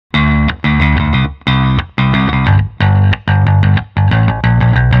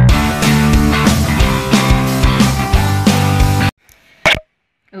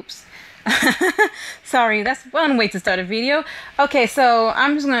Sorry, that's one way to start a video. Okay, so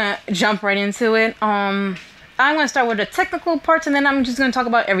I'm just gonna jump right into it. I'm gonna start with the technical parts, and then I'm just gonna talk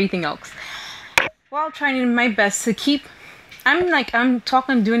about everything else, while trying my best to keep. I'm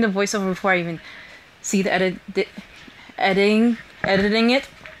talking, doing the voiceover before I even see the editing it.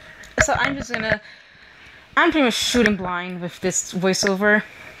 So I'm pretty much shooting blind with this voiceover,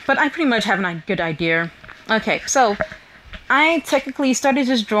 but I pretty much have a good idea. Okay, so I technically started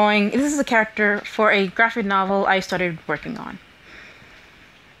just drawing. This is a character for a graphic novel I started working on.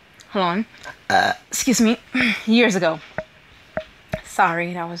 Hold on. Excuse me. Years ago.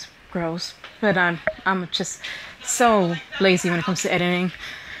 Sorry, that was gross. But I'm just so lazy when it comes to editing.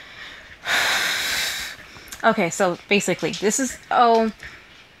 Okay, so basically, this is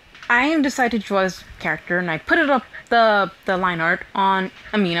I decided to draw this character, and I put it up the line art on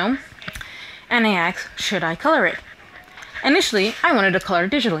Amino, and I asked, should I color it? Initially, I wanted to color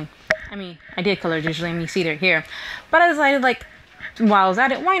digitally. I mean, I did color digitally, and you see it here. But I decided, like, while I was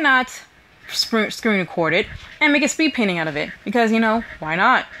at it, why not screen record it and make a speed painting out of it? Because, you know, why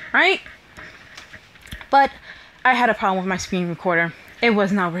not, right? But I had a problem with my screen recorder. It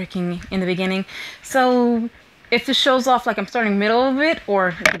was not working in the beginning. So if it shows off like I'm starting middle of it,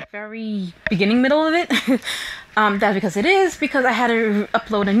 or the very beginning middle of it, that's because it is, because I had to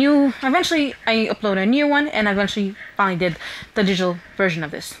upload a new, eventually I uploaded a new one, and I eventually finally did the digital version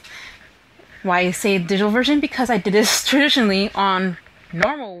of this. Why I say digital version? Because I did this traditionally on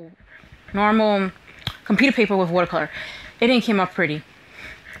normal computer paper with watercolor. It didn't come out pretty.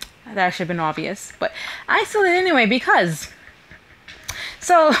 That should have been obvious, but I still did anyway because.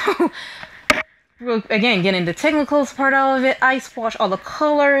 So, again, getting the technical part out of it, I swatched all the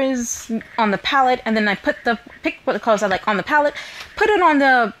colors on the palette, and then I pick what the colors I like on the palette, put it on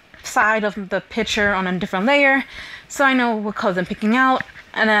the side of the picture on a different layer, so I know what colors I'm picking out,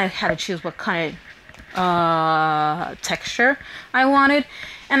 and then I had to choose what kind of texture I wanted,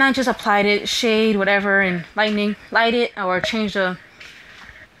 and I just applied it, shade, whatever, and light it, or change the,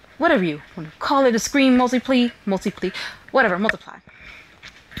 whatever you want to call it, the screen, multiply, whatever, multiply.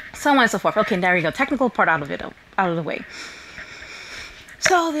 So on and so forth. Okay, there we go. Technical part out of the way.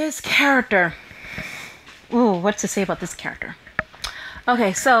 So this character. Ooh, what to say about this character?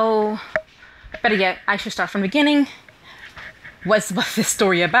 Okay, so better yet, I should start from the beginning. What's this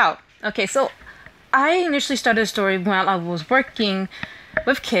story about? Okay, so I initially started a story while I was working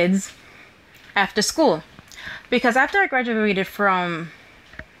with kids after school. Because after I graduated from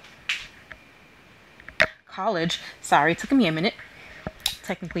college, sorry, it took me a minute.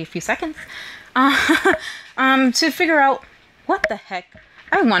 Technically a few seconds, to figure out what the heck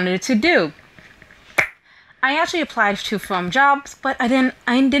I wanted to do. I actually applied to from jobs, but I didn't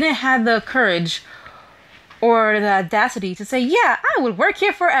have the courage or the audacity to say, yeah, I would work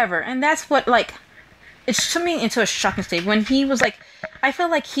here forever. And that's what, like, it took me into a shocking state when he was like, I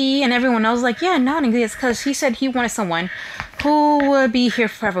felt like he and everyone else was like, yeah, nodding this, because he said he wanted someone who would be here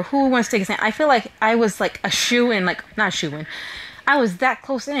forever, who wants to take his hand. I feel like I was like a shoe-in, like, not shoe-in. I was that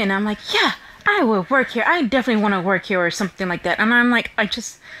close in, and I'm like, yeah, I will work here. I definitely want to work here or something like that. And I'm like, I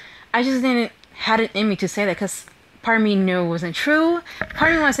just didn't had it in me to say that, because part of me knew it wasn't true.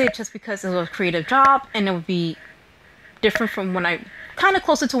 Part of me want to say it just because it was a creative job and it would be different from when I kind of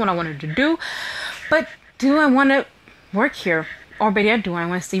closer to what I wanted to do. But do I want to work here, or better yet, do I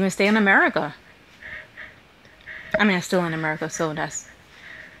want to even stay in America? I mean, I'm still in America, so that's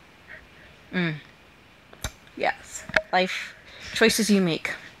yes, life. Choices you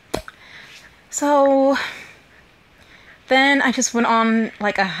make. So then I just went on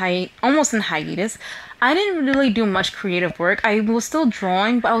like almost in hiatus. I didn't really do much creative work. I was still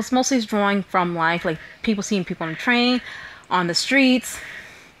drawing, but I was mostly drawing from life, like seeing people on the train, on the streets,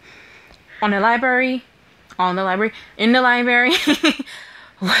 in the library.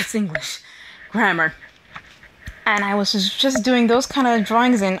 What's English? Grammar. And I was just doing those kind of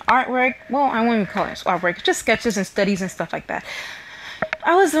drawings and artwork. Well, I won't even call it artwork. Just sketches and studies and stuff like that.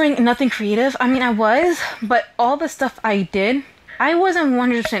 I was doing nothing creative. I mean, I was. But all the stuff I did, I wasn't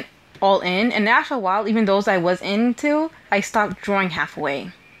 100% all in. And after a while, even those I was into, I stopped drawing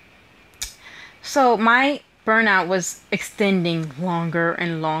halfway. So my burnout was extending longer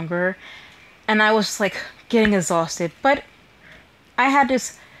and longer. And I was like getting exhausted. But I had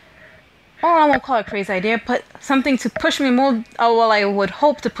this... I won't call it a crazy idea, but something to push me more, I would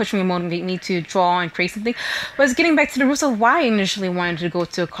hope to push me and motivate me to draw and create something, was getting back to the roots of why I initially wanted to go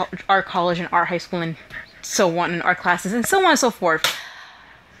to art college and art high school and so on, and art classes and so on and so forth.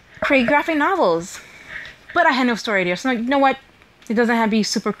 Create graphic novels. But I had no story idea, so I'm like, you know what? It doesn't have to be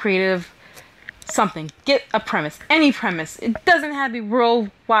super creative. Something. Get a premise. Any premise. It doesn't have to be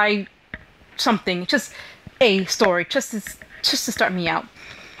worldwide something, just a story, just to start me out,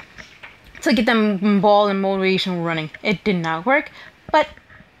 to get them ball and motivation running. It did not work, but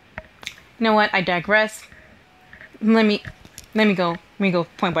you know what? I digress. Let me go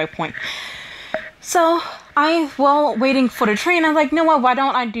point by point. So while waiting for the train, I'm like, you know what? Why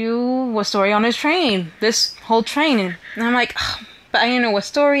don't I do a story on this train? This whole train, and I'm like, ugh, but I didn't know what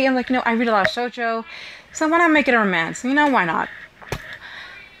story. I'm like, no, I read a lot of shoujo, so why not make it a romance? You know, why not?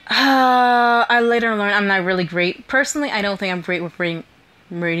 I later learned I'm not really great. Personally, I don't think I'm great with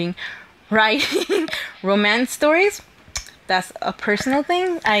writing romance stories. That's a personal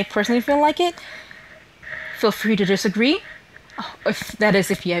thing. I personally feel like it. Feel free to disagree. Oh,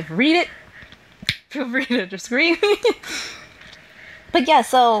 if you ever read it, feel free to disagree. But yeah,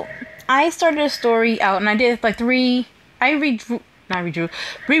 so I started a story out, and I did like rewrote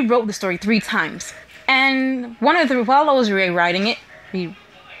the story 3 times. And while I was rewriting it,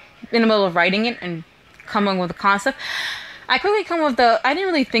 in the middle of writing it and coming with a concept, I quickly I didn't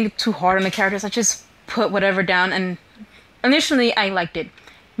really think too hard on the characters. I just put whatever down, and initially I liked it.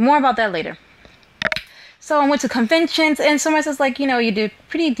 More about that later. So I went to conventions, and someone says, like, you know, you did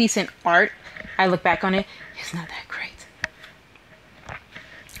pretty decent art. I look back on it, it's not that great.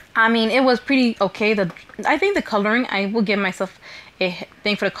 I mean, it was pretty okay. I think the coloring, I will give myself a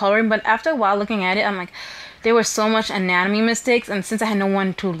thing for the coloring, but after a while looking at it, I'm like, there was so much anatomy mistakes, and since I had no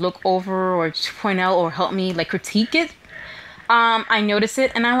one to look over or to point out or help me like critique it, I noticed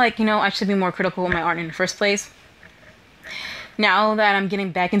it, and I'm like, you know, I should be more critical with my art in the first place. Now that I'm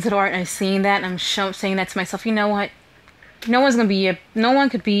getting back into the art and I'm seeing that, I'm saying that to myself, you know what? No one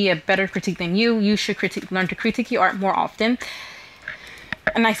could be a better critique than you. You should learn to critique your art more often.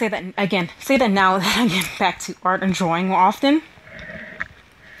 And I say that now that I'm getting back to art and drawing more often.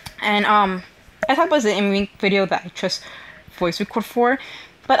 And I talked about the in video that I just voice record for,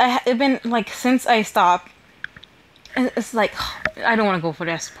 but it's been like since I stopped. It's like I don't want to go for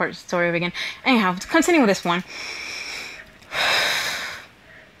this part of the story again. Anyhow, to continue with this one.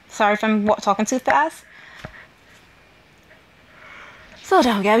 Sorry if I'm talking too fast. Slow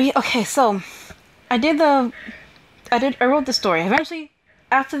down, Gabby. Okay, so I wrote the story. Eventually,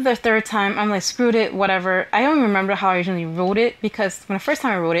 after the 3rd time, I'm like, screwed it, whatever. I don't remember how I originally wrote it, because when the first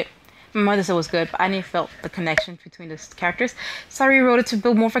time I wrote it, my mother said it was good, but I didn't feel the connection between the characters. So I rewrote it to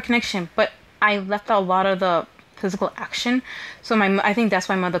build more of a connection, but I left out a lot of the physical action. So I think that's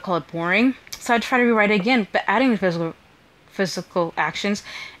why my mother called it boring. So I tried to rewrite it again, but adding the physical actions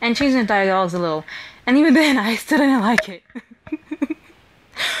and changing the dialogues a little. And even then, I still didn't like it.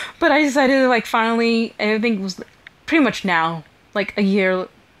 But I decided, like, finally, everything was pretty much now, like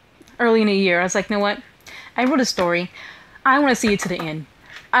early in a year, I was like, you know what? I wrote a story. I want to see it to the end.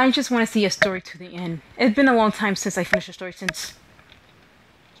 I just want to see a story to the end. It's been a long time since I finished a story, since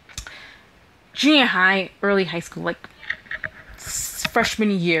junior high, early high school, like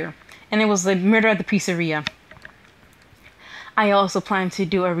freshman year. And it was like Murder at the Pizzeria. I also plan to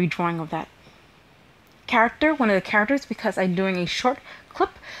do a redrawing of that character, one of the characters, because I'm doing a short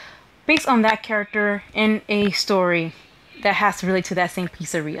clip based on that character in a story that has to relate to that same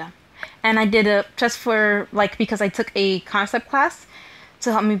pizzeria. And I did it just for, like, because I took a concept class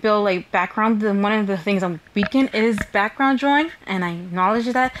to help me build like background. One of the things I'm weak in is background drawing, and I acknowledge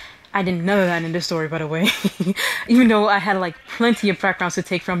that. I didn't know that in this story, by the way. Even though I had like plenty of backgrounds to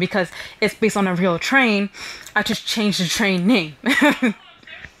take from, because it's based on a real train, I just changed the train name.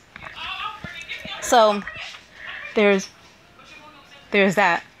 So there's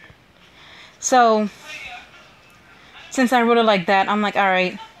that. So since I wrote it like that, I'm like, all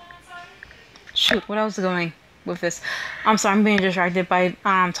right. Shoot, what else is going with this? I'm sorry, I'm being distracted by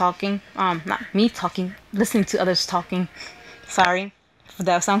talking. Not me talking, listening to others talking. Sorry.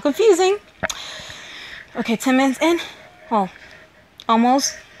 That sound confusing. Okay, 10 minutes in. Oh,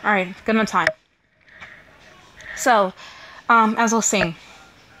 almost. All right, good enough time. So, as I was saying,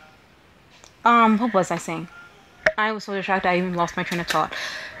 what was I saying? I was so distracted I even lost my train of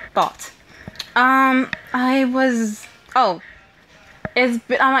thought. I was. Oh, it's.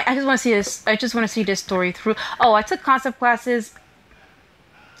 I'm like, I just want to see this. I just want to see this story through. Oh, I took concept classes,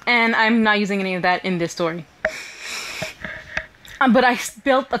 and I'm not using any of that in this story. But I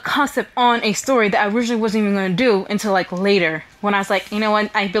built a concept on a story that I originally wasn't even going to do until like later. When I was like, you know what?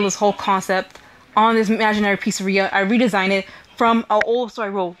 I built this whole concept on this imaginary pizzeria. I redesigned it from an old story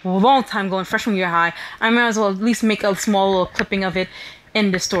I wrote a long time ago in freshman year high. I might as well at least make a small little clipping of it in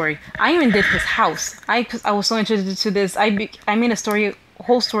the story. I even did his house. I was so interested to this. I made a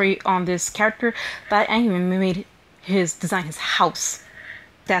whole story on this character that I even made design his house.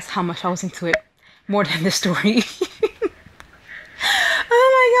 That's how much I was into it. More than the story. Oh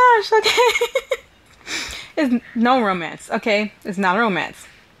my gosh, okay. It's no romance, okay? It's not a romance.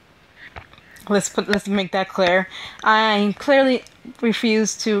 Let's make that clear. I clearly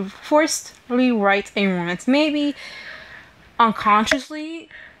refuse to forcefully write a romance. Maybe unconsciously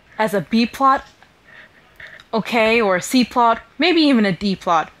as a B plot, okay, or a C plot, maybe even a D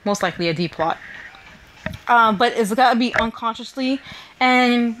plot, most likely a D plot. But it's gotta be unconsciously,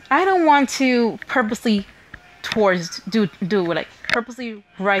 and I don't want to purposely purposely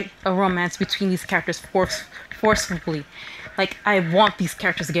write a romance between these characters forcefully. Like, I want these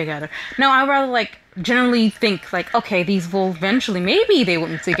characters to get together. No, I rather like generally think like, okay, these will eventually, maybe they will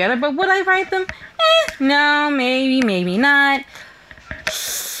be together, but would I write them? No, maybe not.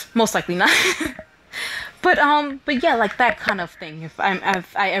 Most likely not. But yeah, like that kind of thing. If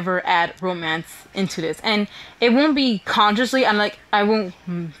I ever add romance into this, and it won't be consciously, I won't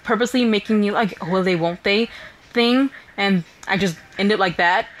purposely making you like, will they, won't they, thing, and I just end it like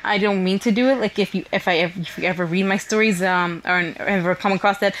that. I don't mean to do it. Like if you ever read my stories, or ever come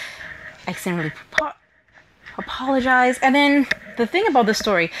across that, I sincerely apologize. And then the thing about the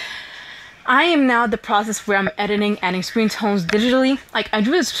story, I am now at the process where I'm adding screen tones digitally. Like I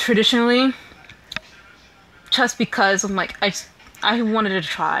do this traditionally. Just because I'm like, I wanted to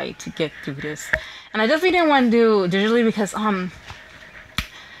try to get through this. And I definitely didn't want to do digitally because, I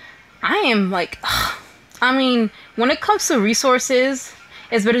am like, I mean, when it comes to resources,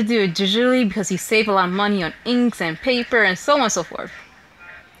 it's better to do it digitally because you save a lot of money on inks and paper and so on and so forth.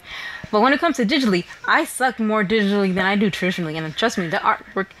 But when it comes to digitally, I suck more digitally than I do traditionally. And trust me, the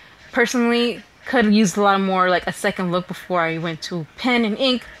artwork personally could have used a lot more, like a second look before I went to pen and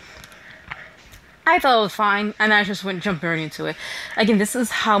ink. I thought it was fine, and I just jumped right into it. Again, this is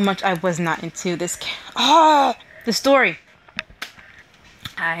how much I was not into this. The story.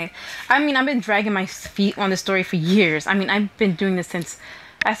 I mean, I've been dragging my feet on the story for years. I mean, I've been doing this since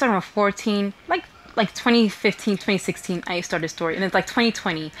I started when 14, like 2015, 2016. I started the story, and it's like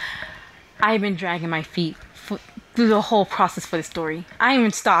 2020. I've been dragging my feet through the whole process for the story. I even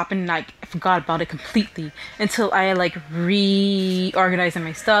stopped and like forgot about it completely until I like reorganized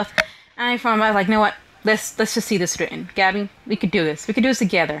my stuff. And I was like, you know what? Let's just see this written. Gabby, we could do this. We could do this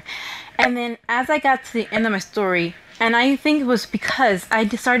together. And then as I got to the end of my story, and I think it was because I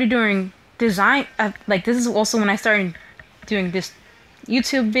started doing design, like this is also when I started doing this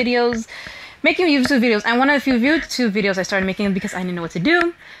YouTube videos, making YouTube videos. And one of the few YouTube videos I started making because I didn't know what to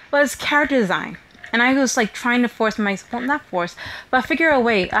do was character design. And I was like trying to figure a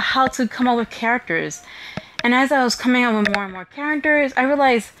way how to come up with characters. And as I was coming up with more and more characters, I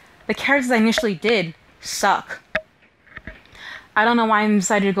realized the characters I initially did suck. I don't know why I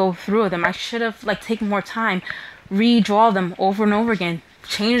decided to go through them. I should have like taken more time, redraw them over and over again,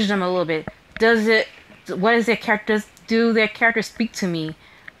 change them a little bit. What is their characters? Do their characters speak to me?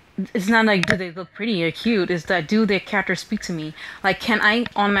 It's not like do they look pretty or cute. It's that do their characters speak to me? Like can I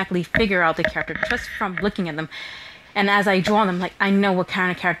automatically figure out the character just from looking at them? And as I draw them, like I know what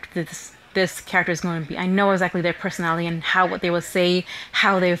kind of character this character is going to be. I know exactly their personality and what they will say,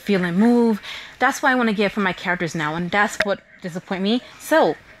 how they feel and move. That's what I want to get from my characters now, and that's what disappoints me.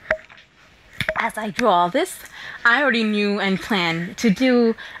 So, as I draw this, I already knew and planned to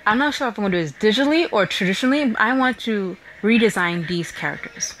do, I'm not sure if I'm going to do this digitally or traditionally, I want to redesign these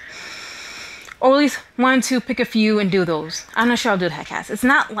characters. Or at least want to pick a few and do those. I'm not sure I'll do that class. It's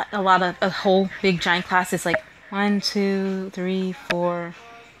not like a whole big giant class. It's like 1, 2, 3, 4...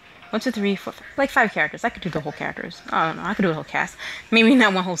 1, 2, 3, 4, like 5 characters. I could do the whole characters. I don't know. I could do the whole cast. Maybe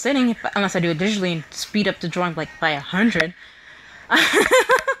not one whole sitting, unless I do it digitally and speed up the drawing like by 100. But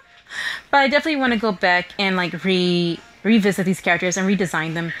I definitely want to go back and like revisit these characters and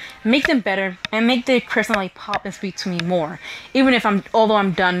redesign them, make them better, and make their personality pop and speak to me more. Even if although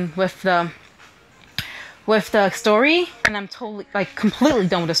I'm done with the story, and I'm totally like completely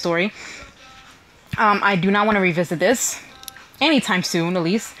done with the story. I do not want to revisit this anytime soon, at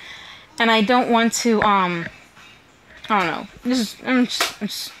least. And I don't want to, I don't know.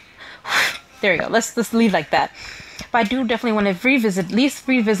 There you go. Let's leave like that. But I do definitely want to at least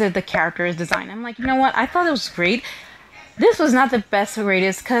revisit the character's design. I'm like, you know what? I thought it was great. This was not the best or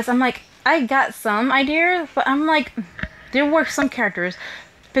greatest because I'm like, I got some ideas, but I'm like, there were some characters,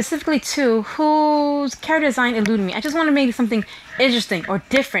 specifically 2, whose character design eluded me. I just want to make something interesting or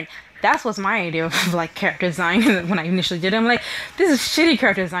different. That was my idea of like character design when I initially did it. I'm like, this is shitty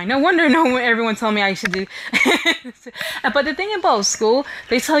character design. No wonder everyone told me I should do. But the thing about school,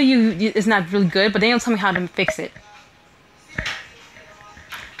 they tell you it's not really good, but they don't tell me how to fix it.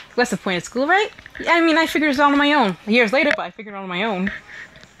 What's the point of school, right? I mean, I figured it out on my own. Years later, but I figured it out on my own.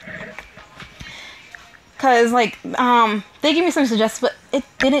 Cause like they gave me some suggestions, but it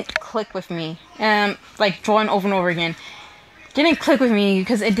didn't click with me. Like drawing over and over again didn't click with me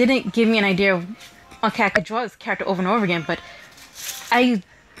because it didn't give me an idea of okay, I could draw this character over and over again, but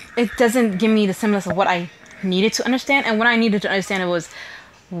it doesn't give me the semblance of what I needed to understand. And what I needed to understand was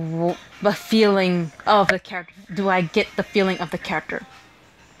the feeling of the character. Do I get the feeling of the character?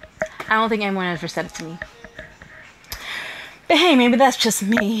 I don't think anyone ever said it to me. But hey, maybe that's just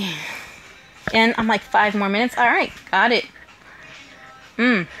me. And I'm like 5 more minutes. All right, got it.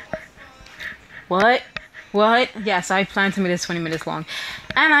 What? Yes, I planned to make this 20 minutes long.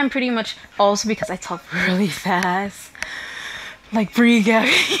 And I'm pretty much also because I talk really fast. Like, breathe,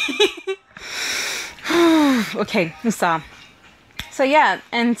 Gabby. Okay, let's stop. So yeah,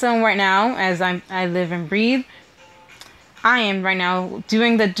 and so right now, as I live and breathe, I am right now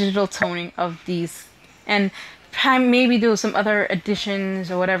doing the digital toning of these. And maybe do some other additions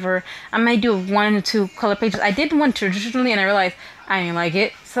or whatever. I might do 1 or 2 color pages. I did one traditionally and I realized I didn't like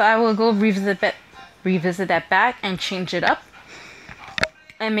it. So I will go revisit that back and change it up.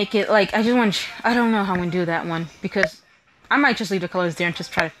 And make it like, I don't know how I'm going to do that one. Because I might just leave the colors there and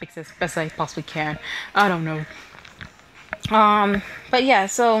just try to fix it as best I possibly can. I don't know. But yeah,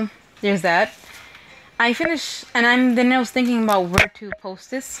 so there's that. I finished, and then I was thinking about where to post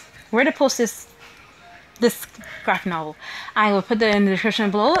this graphic novel. I will put that in the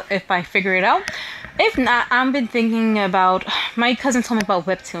description below if I figure it out. If not, I've been thinking about, my cousin told me about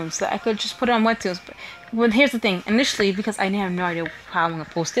Webtoons, so I could just put it on Webtoons. But here's the thing, initially, because I have no idea how I'm going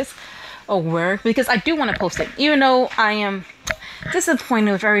to post this, or where, because I do want to post it. Even though I am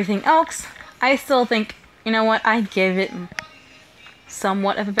disappointed with everything else, I still think, you know what, I give it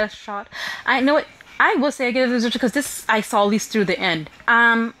somewhat of a best shot. I know it, I will say I give it a best shot because I saw at least through the end.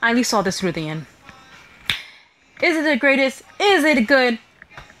 I at least saw this through the end. Is it the greatest? Is it good?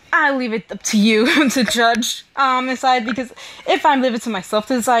 I leave it up to you to judge, decide, because if I leave it to myself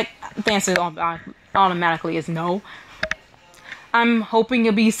to decide, the answer automatically is no. I'm hoping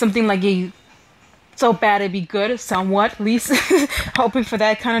it'll be something like so bad it'd be good, somewhat, at least. Hoping for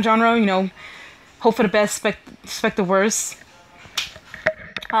that kind of genre, you know, hope for the best, expect the worst.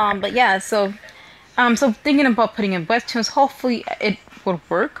 But yeah, so thinking about putting in Webtoons, hopefully it would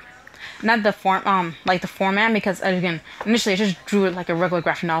work. Not the like the format, because again, initially I just drew it like a regular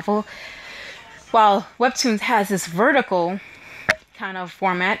graphic novel, while Webtoons has this vertical kind of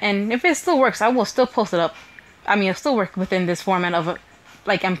format, and if it still works, I will still post it up. I mean, it'll still work within this format of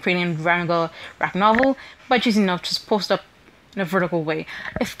like I'm creating a regular graphic novel, but just, you know, just post up in a vertical way,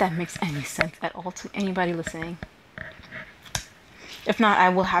 if that makes any sense at all to anybody listening. If not, I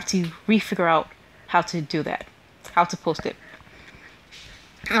will have to refigure out how to do that, how to post it.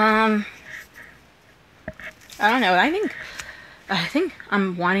 I don't know. I think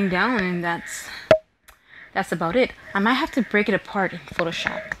I'm winding down, and that's about it. I might have to break it apart in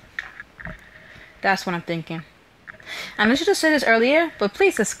Photoshop. That's what I'm thinking. And I should have said this earlier, but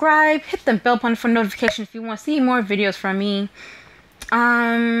please subscribe, hit the bell button for notification if you want to see more videos from me.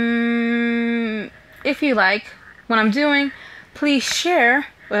 If you like what I'm doing, please share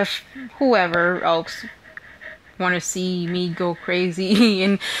with whoever else want to see me go crazy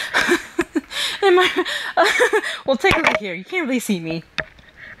and well, technically here you can't really see me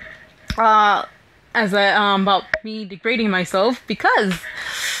as about me degrading myself, because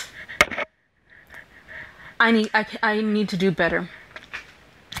I need to do better.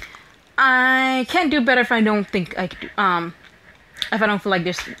 I can't do better if I don't think I could do, if I don't feel like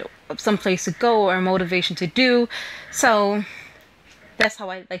there's some place to go or motivation to do. So that's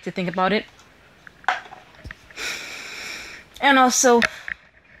how I like to think about it. And also,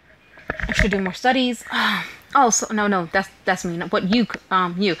 I should do more studies. Also, no, that's me. What you.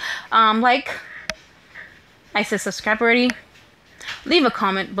 Like I said, subscribe already. Leave a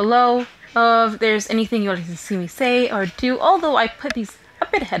comment below if there's anything you'd like to see me say or do. Although I put these a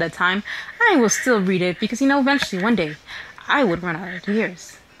bit ahead of time, I will still read it because, you know, eventually one day I would run out of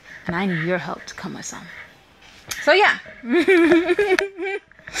ideas, and I need your help to come with some. So yeah.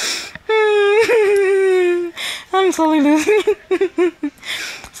 I'm totally losing.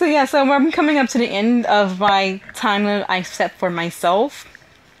 So yeah, so I'm coming up to the end of my time that I set for myself.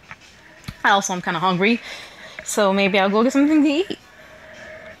 I'm kind of hungry, so maybe I'll go get something to eat.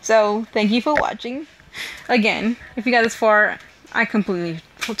 So thank you for watching. Again, if you got this far, I completely,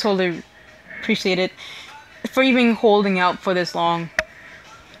 totally appreciate it for even holding out for this long.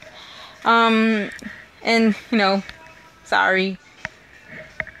 And you know, sorry,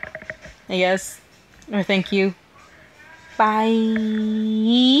 I guess, or thank you.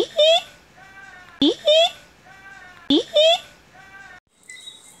 Bye.